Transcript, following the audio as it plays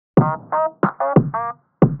Hey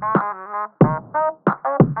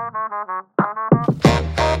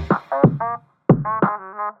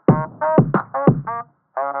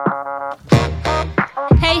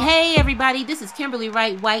everybody, this is Kimberly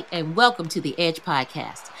Wright-White and welcome to the EDGE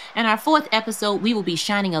Podcast. In our fourth episode, we will be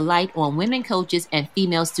shining a light on women coaches and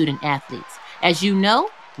female student athletes. As you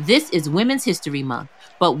know, this is Women's History Month,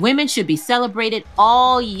 but women should be celebrated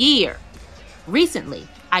all year. Recently,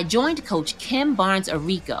 I joined Coach Kim Barnes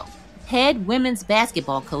Arico, head women's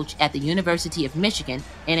basketball coach at the University of Michigan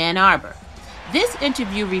in Ann Arbor. This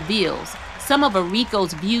interview reveals some of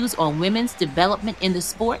Arico's views on women's development in the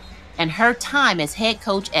sport and her time as head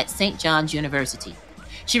coach at St. John's University.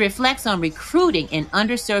 She reflects on recruiting in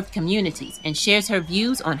underserved communities and shares her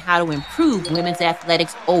views on how to improve women's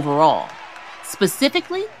athletics overall.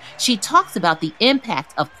 Specifically, she talks about the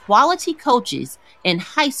impact of quality coaches in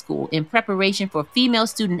high school in preparation for female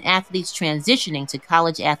student athletes transitioning to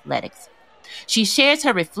college athletics. She shares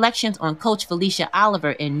her reflections on Coach Felecia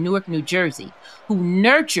Oliver in Newark, New Jersey, who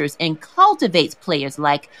nurtures and cultivates players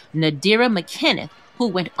like Nadirah McKineth, who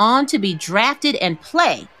went on to be drafted and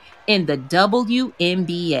play in the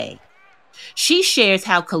WNBA. She shares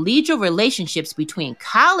how collegial relationships between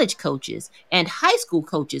college coaches and high school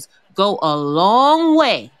coaches go a long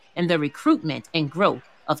way in the recruitment and growth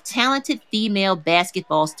of talented female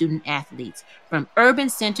basketball student athletes from urban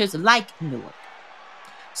centers like Newark.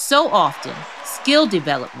 So often, skill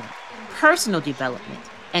development, personal development,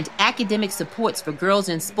 and academic supports for girls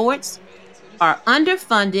in sports are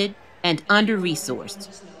underfunded and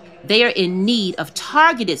under-resourced. They are in need of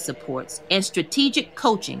targeted supports and strategic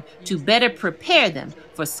coaching to better prepare them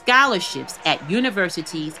for scholarships at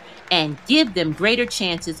universities and give them greater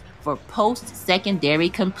chances for post-secondary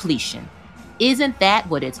completion. Isn't that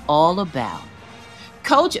what it's all about?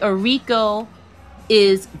 Coach Arico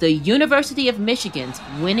is the University of Michigan's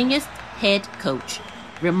winningest head coach.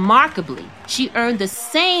 Remarkably, she earned the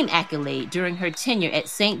same accolade during her tenure at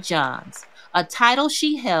St. John's, a title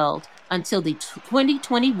she held until the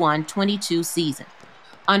 2021-22 season.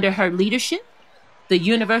 Under her leadership, the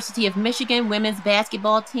University of Michigan women's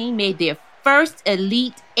basketball team made their first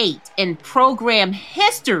Elite Eight in program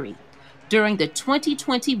history during the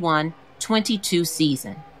 2021-22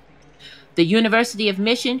 season. The University of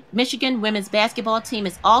Michigan women's basketball team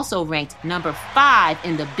is also ranked number 5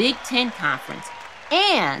 in the Big Ten Conference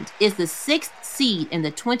and is the 6th seed in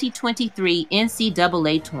the 2023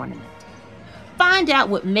 NCAA Tournament. Find out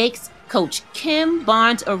what makes Coach Kim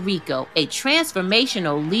Barnes Arico a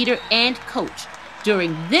transformational leader and coach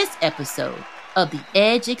during this episode of the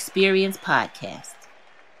EDGExperience Podcast.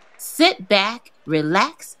 Sit back,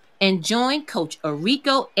 relax, and join Coach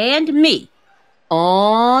Arico and me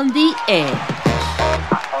on the edge.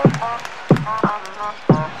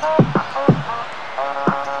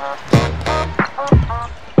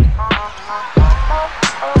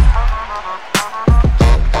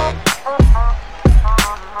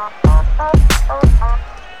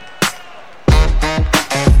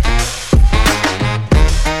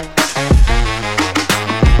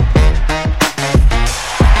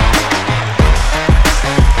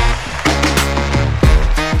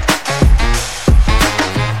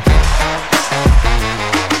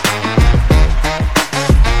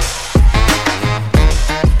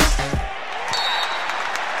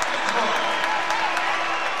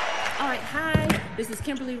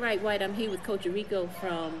 Kimberly Wright-White. I'm here with Coach Arico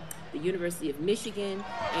from the University of Michigan,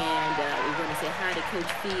 and we're going to say hi to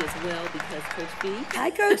Coach Fee as well because Coach Fee. Hi,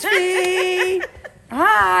 Coach Fee.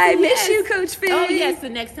 Hi, miss you, Coach Fee. Oh, yes, the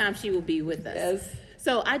next time she will be with us. Yes.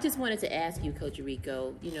 So I just wanted to ask you, Coach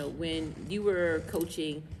Arico, when you were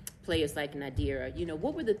coaching players like Nadirah,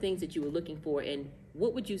 what were the things that you were looking for, and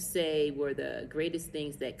what would you say were the greatest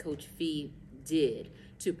things that Coach Fee did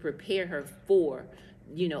to prepare her for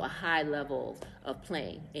a high level of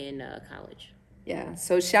playing in college? Yeah,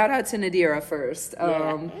 so shout out to Nadirah first.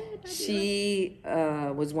 She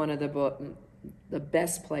was one of the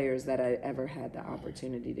best players that I ever had the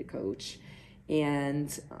opportunity to coach.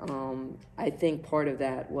 And I think part of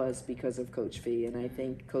that was because of Coach Fee. And I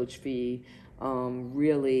think Coach Fee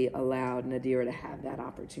really allowed Nadirah to have that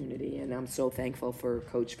opportunity. And I'm so thankful for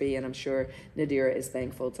Coach Fee. And I'm sure Nadirah is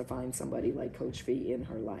thankful to find somebody like Coach Fee in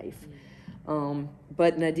her life.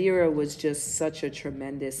 But Nadirah was just such a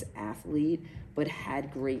tremendous athlete, but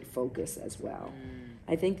had great focus as well.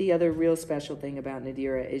 I think the other real special thing about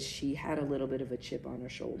Nadirah is she had a little bit of a chip on her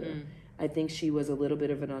shoulder. I think she was a little bit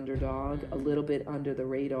of an underdog, a little bit under the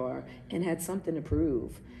radar, and had something to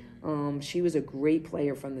prove. She was a great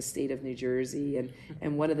player from the state of New Jersey,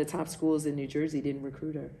 and one of the top schools in New Jersey didn't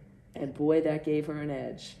recruit her. And boy, that gave her an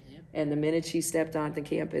edge. And the minute she stepped onto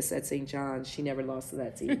campus at St. John's, she never lost to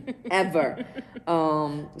that team, ever.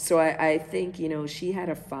 So I think, she had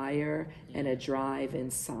a fire and a drive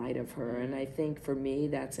inside of her. And I think for me,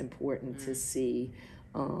 that's important to see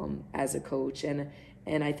as a coach.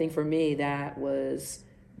 And I think for me, that was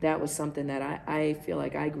something that I feel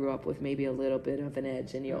like I grew up with, maybe a little bit of an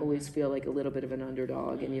edge, and you always feel like a little bit of an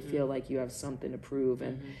underdog, and you feel like you have something to prove.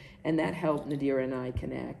 And that helped Nadirah and I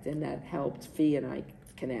connect, and that helped Fee and I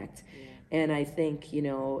connect. And I think,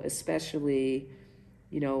 especially,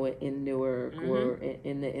 in Newark or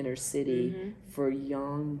in the inner city, for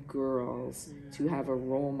young girls to have a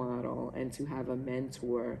role model and to have a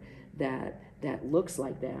mentor that looks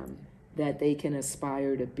like them, that they can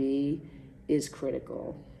aspire to be, is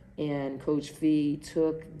critical. And Coach Fee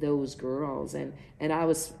took those girls, and I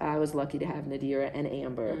was lucky to have Nadirah and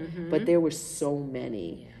Amber, but there were so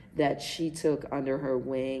many that she took under her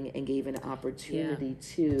wing and gave an opportunity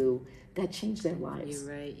to, that changed their lives.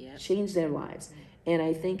 You're right, yeah. Changed their lives. And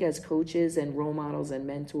I think as coaches and role models and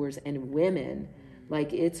mentors and women,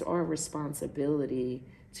 like, it's our responsibility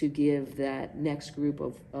to give that next group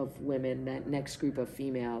of women, that next group of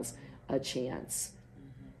females, a chance.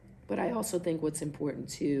 But I also think what's important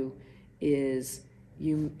too is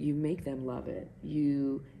you make them love it.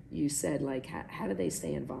 You said, like, how do they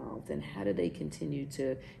stay involved, and how do they continue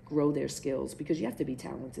to grow their skills? Because you have to be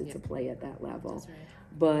talented to play at that level. That's right.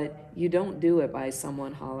 But you don't do it by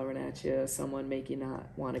someone hollering at you, someone make you not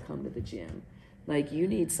want to come to the gym. Like, you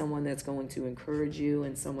need someone that's going to encourage you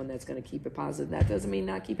and someone that's going to keep it positive. That doesn't mean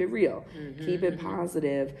not keep it real. Keep it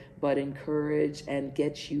positive, but encourage and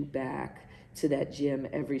get you back to that gym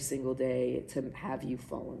every single day to have you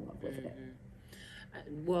fall in love with it.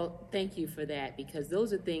 Well, thank you for that, because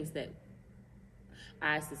those are things that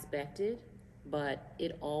I suspected, but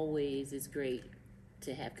it always is great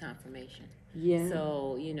to have confirmation. Yeah.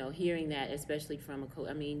 So, hearing that, especially from a coach,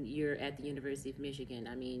 I mean, you're at the University of Michigan.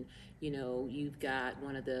 I mean, you've got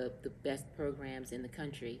one of the best programs in the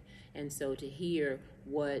country. And so to hear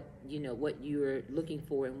what you're looking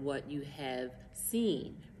for and what you have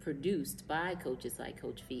seen produced by coaches like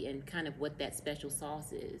Coach Fee, and kind of what that special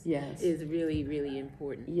sauce is, is really, really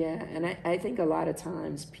important. Yeah, and I think a lot of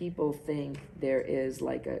times people think there is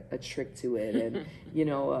like a trick to it, and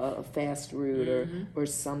a fast route or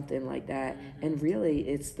something like that. And really,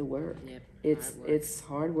 it's the work. It's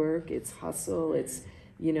hard work. It's hustle. It's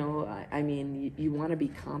I mean, you want to be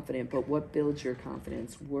confident, but what builds your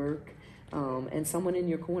confidence? Work, and someone in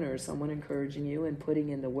your corner, someone encouraging you and putting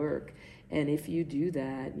in the work. And if you do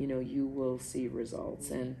that, you will see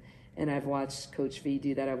results. And I've watched Coach Fee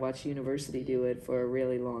do that. I've watched University do it for a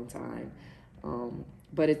really long time.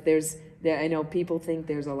 But I know people think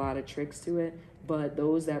there's a lot of tricks to it, but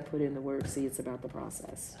those that put in the work see it's about the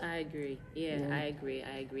process. I agree. Yeah. I agree.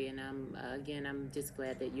 And I'm just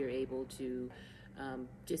glad that you're able to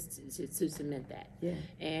to cement that. Yeah.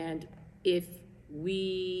 And if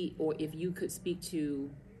you could speak to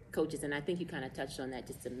coaches, and I think you kind of touched on that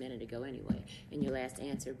just a minute ago anyway in your last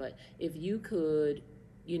answer, but if you could,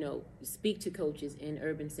 speak to coaches in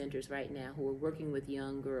urban centers right now who are working with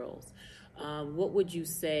young girls, what would you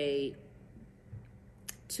say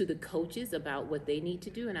to the coaches about what they need to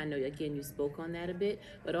do? And I know, again, you spoke on that a bit,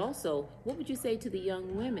 but also, what would you say to the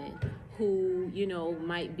young women who,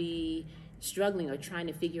 might be struggling or trying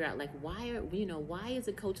to figure out, like, why is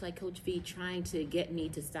a coach like Coach Fee trying to get me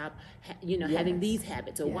to stop having these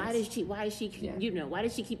habits, or why does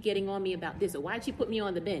she keep getting on me about this, or why did she put me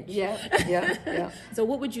on the bench? So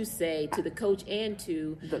what would you say to the coach and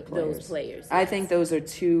to those players? I think those are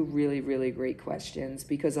two really, really great questions,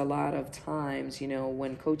 because a lot of times,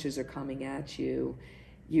 when coaches are coming at you,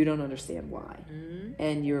 you don't understand why,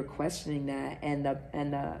 and you're questioning that,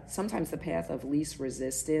 and sometimes the path of least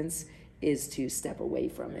resistance is to step away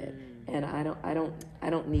from it. And I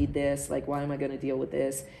don't need this. Like, why am I going to deal with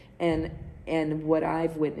this? And what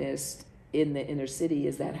I've witnessed in the inner city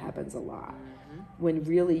is that happens a lot. When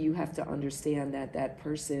really you have to understand that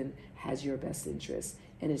person has your best interest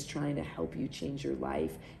and is trying to help you change your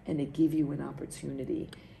life and to give you an opportunity.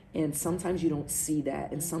 And sometimes you don't see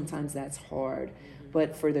that, and sometimes that's hard.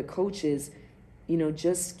 But for the coaches,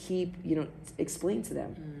 just keep, explain to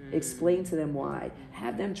them why.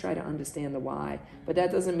 Have them try to understand the why. But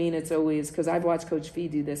that doesn't mean it's always, because I've watched Coach Fee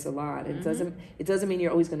do this a lot. It doesn't mean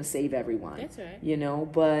you're always going to save everyone. That's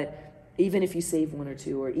right. But even if you save one or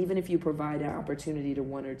two, or even if you provide an opportunity to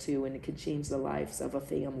one or two, and it could change the lives of a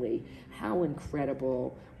family, how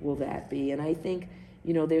incredible will that be? And I think,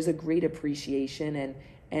 there's a great appreciation,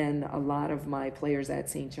 And a lot of my players at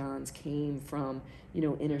St. John's came from,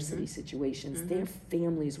 inner city situations. Their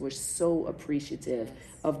families were so appreciative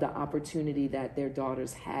of the opportunity that their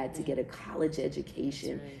daughters had to get a college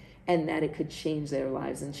education, and that it could change their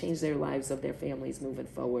lives and change their lives of their families moving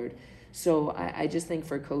forward. So I just think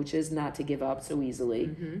for coaches not to give up so easily.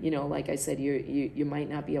 Like I said, you might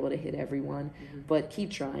not be able to hit everyone, but keep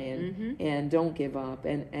trying and don't give up.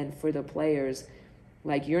 And for the players,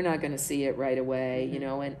 like, you're not going to see it right away,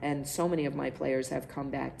 and so many of my players have come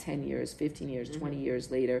back 10 years, 15 years, 20 years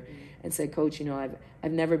later and said, Coach,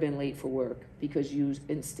 I've never been late for work because you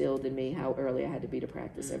instilled in me how early I had to be to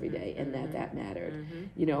practice every day, and that mattered,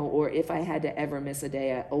 or if I had to ever miss a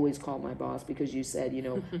day, I always called my boss because you said,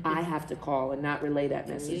 I have to call and not relay that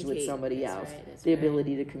message with somebody else. The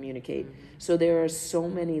ability to communicate. So there are so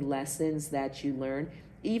many lessons that you learn,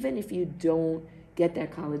 even if you don't get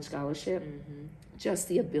that college scholarship. Just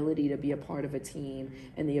the ability to be a part of a team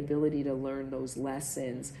and the ability to learn those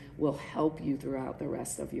lessons will help you throughout the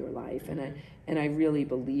rest of your life. And I really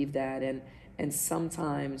believe that. And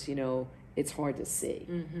sometimes, it's hard to see,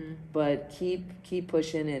 but keep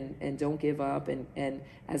pushing and don't give up. And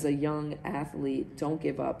as a young athlete, don't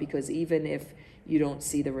give up, because even if you don't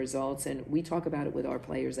see the results, and we talk about it with our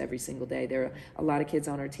players every single day. There are a lot of kids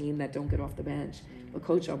on our team that don't get off the bench. But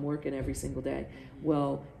Coach, I'm working every single day.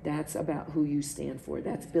 Well, that's about who you stand for.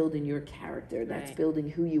 That's building your character. That's building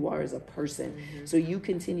who you are as a person. So you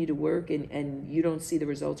continue to work and you don't see the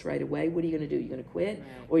results right away. What are you going to do? You're going to quit,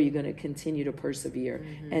 or you're going to continue to persevere.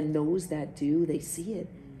 And those that do, they see it.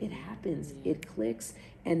 It happens. It clicks,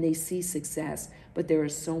 and they see success. But there are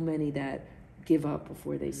so many that give up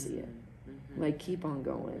before they see it. Like, keep on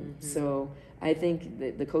going. So I think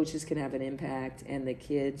that the coaches can have an impact, and the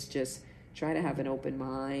kids just try to have an open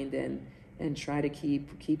mind and try to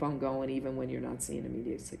keep on going even when you're not seeing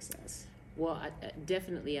immediate success. Well, I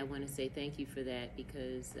want to say thank you for that,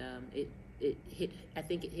 because I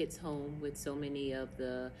think it hits home with so many of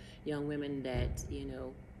the young women that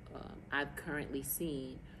I've currently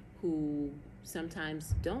seen, who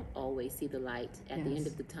sometimes don't always see the light at the end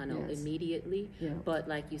of the tunnel immediately. But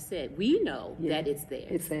like you said, we know that it's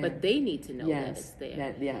there, but they need to know that it's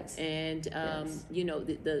there. And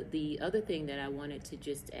the other thing that I wanted to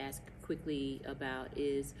just ask quickly about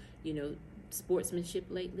is sportsmanship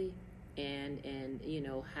lately, and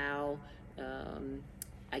how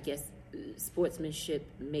I guess sportsmanship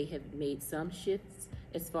may have made some shifts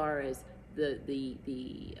as far as the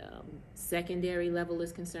secondary level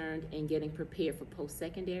is concerned, and getting prepared for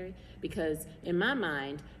post-secondary. Because in my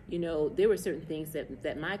mind, there were certain things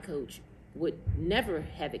that my coach would never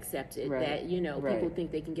have accepted, that people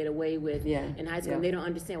think they can get away with in high school, and they don't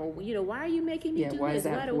understand. Well, why are you making me do why this? Is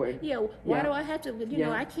that why do I have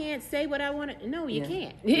to? I can't say what I want to. No, you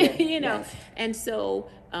can't. And so,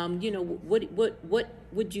 what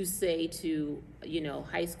would you say to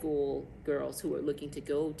high school girls who are looking to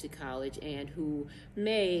go to college and who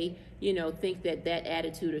may think that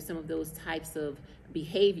attitude or some of those types of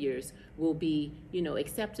behaviors will be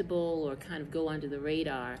acceptable or kind of go under the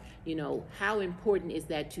radar? How important is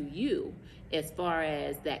that to you as far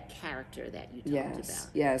as that character that you talked about?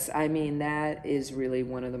 Yes, I mean, that is really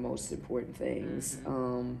one of the most important things.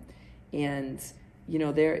 And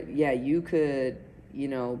you could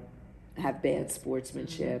have bad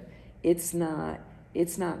sportsmanship. It's not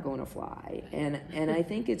going to fly. And I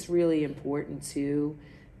think it's really important too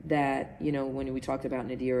that when we talked about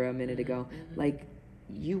Nadirah a minute ago, like,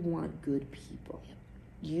 you want good people.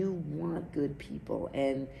 You want good people,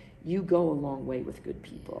 and you go a long way with good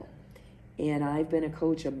people. And I've been a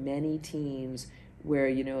coach of many teams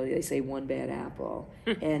where they say one bad apple,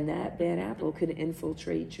 and that bad apple could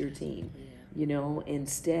infiltrate your team.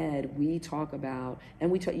 Instead we talk about,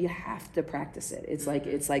 and you have to practice it. It's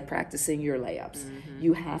like practicing your layups.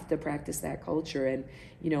 You have to practice that culture. And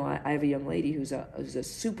I have a young lady who's a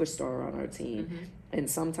superstar on our team, and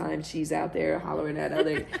sometimes she's out there hollering at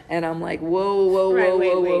other, and I'm like, whoa.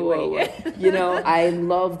 I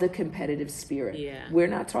love the competitive spirit. We're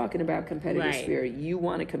not talking about competitive spirit. You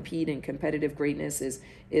want to compete, and competitive greatness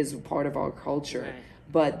is part of our culture.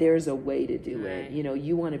 But there's a way to do it.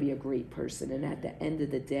 You want to be a great person. And at the end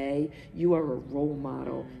of the day, you are a role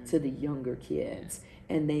model to the younger kids,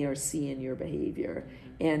 and they are seeing your behavior.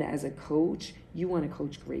 And as a coach, you want to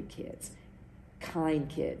coach great kids, kind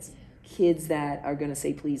kids, kids that are going to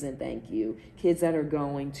say please and thank you, kids that are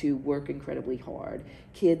going to work incredibly hard,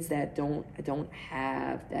 kids that don't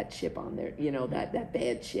have that chip on their, that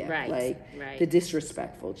bad chip, the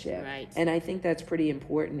disrespectful chip. And I think that's pretty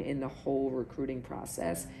important in the whole recruiting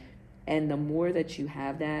process. And the more that you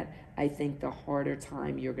have that, I think the harder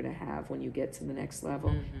time you're going to have when you get to the next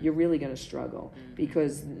level. You're really going to struggle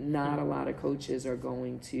because not a lot of coaches are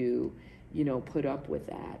going to, put up with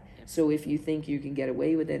that. So if you think you can get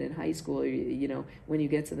away with it in high school, when you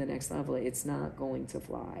get to the next level, it's not going to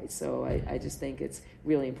fly. So I just think it's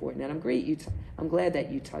really important. And I'm glad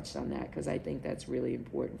that you touched on that, because I think that's really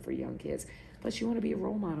important for young kids. Plus, you want to be a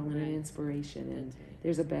role model and an inspiration, and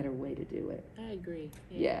there's a better way to do it. I agree.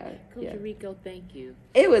 Yeah. Coach Arico, thank you.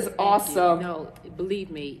 It was awesome. No,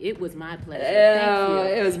 believe me, it was my pleasure. Oh,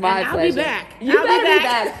 thank you. It was my pleasure. I'll be back. You better be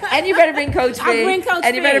back. And you better bring Coach Fee. I'll bring Coach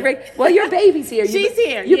And you better Fee. well, your baby's here. She's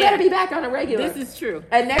here. You better be back on a regular. This is true.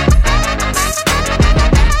 And next